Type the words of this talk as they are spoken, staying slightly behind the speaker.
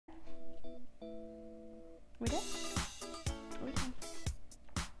We done? We done?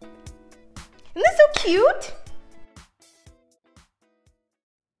 Isn't this so cute?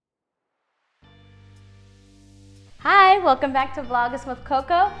 Hi, welcome back to VLOGMAS with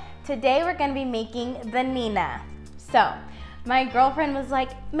Coco. Today we're gonna be making the Nina. So, my girlfriend was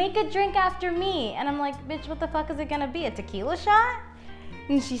like, make a drink after me. And I'm like, bitch, what the fuck is it gonna be, a tequila shot?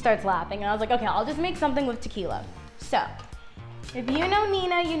 And she starts laughing and I was like, okay, I'll just make something with tequila. So, if you know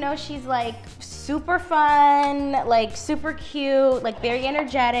Nina, you know she's like super fun, like super cute, like very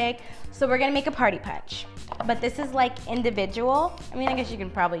energetic. So we're gonna make a party punch. But this is like individual. I mean, I guess you can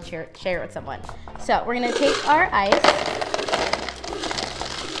probably share it with someone. So we're gonna take our ice.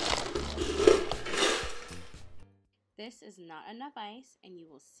 This is not enough ice and you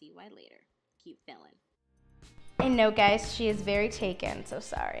will see why later. Keep filling. And no guys, she is very taken, so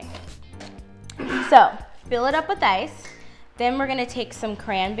sorry. So fill it up with ice. Then we're gonna take some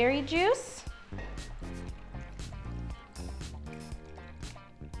cranberry juice.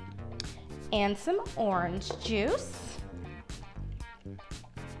 And some orange juice.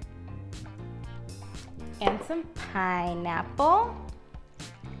 And some pineapple.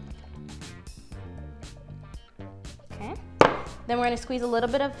 Okay. Then we're gonna squeeze a little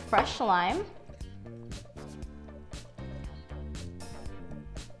bit of fresh lime.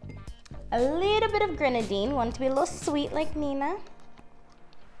 A little bit of grenadine, want it to be a little sweet like Nina.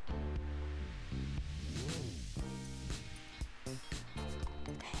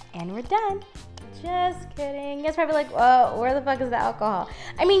 And we're done. Just kidding. You guys probably like, whoa, where the fuck is the alcohol?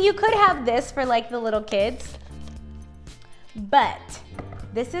 I mean, you could have this for like the little kids, but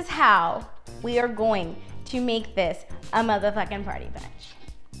this is how we are going to make this a motherfucking party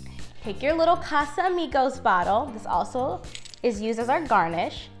punch. Take your little Casa Amigos bottle. This also is used as our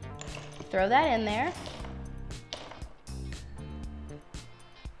garnish. Throw that in there.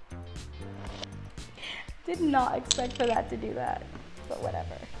 Did not expect for that to do that, but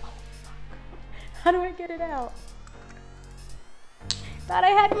whatever. How do I get it out? Thought I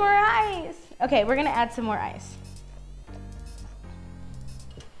had more ice. Okay, we're gonna add some more ice.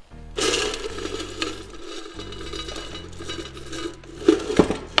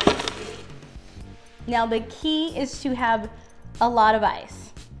 Now the key is to have a lot of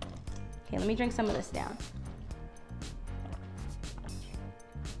ice. Okay, let me drink some of this down.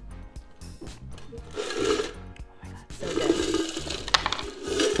 Oh my God, so good.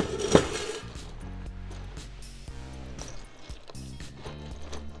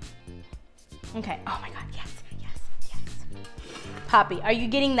 Okay, oh my God, yes, yes, yes. Poppy, are you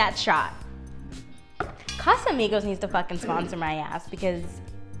getting that shot? Casa Amigos needs to fucking sponsor my ass because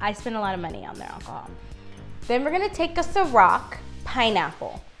I spend a lot of money on their alcohol. Then we're gonna take a Ciroc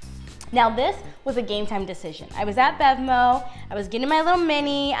pineapple. Now this was a game time decision. I was at Bevmo, I was getting my little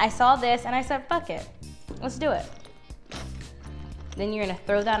mini, I saw this and I said, fuck it, let's do it. Then you're gonna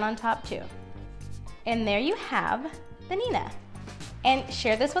throw that on top too. And there you have the Nina. And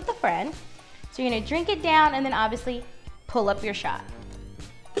share this with a friend. So you're gonna drink it down and then obviously pull up your shot.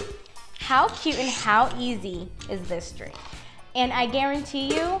 How cute and how easy is this drink? And I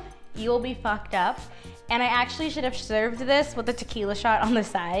guarantee you, you'll be fucked up. And I actually should have served this with a tequila shot on the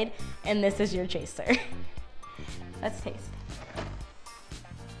side, and this is your chaser. Let's taste.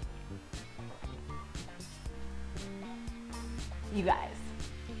 You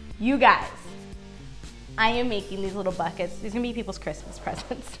guys, I am making these little buckets. These are gonna be people's Christmas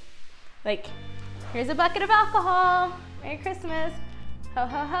presents. Like, here's a bucket of alcohol. Merry Christmas. Ho,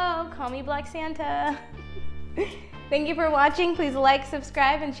 ho, ho, call me Black Santa. Thank you for watching. Please like,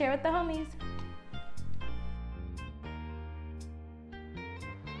 subscribe, and share with the homies.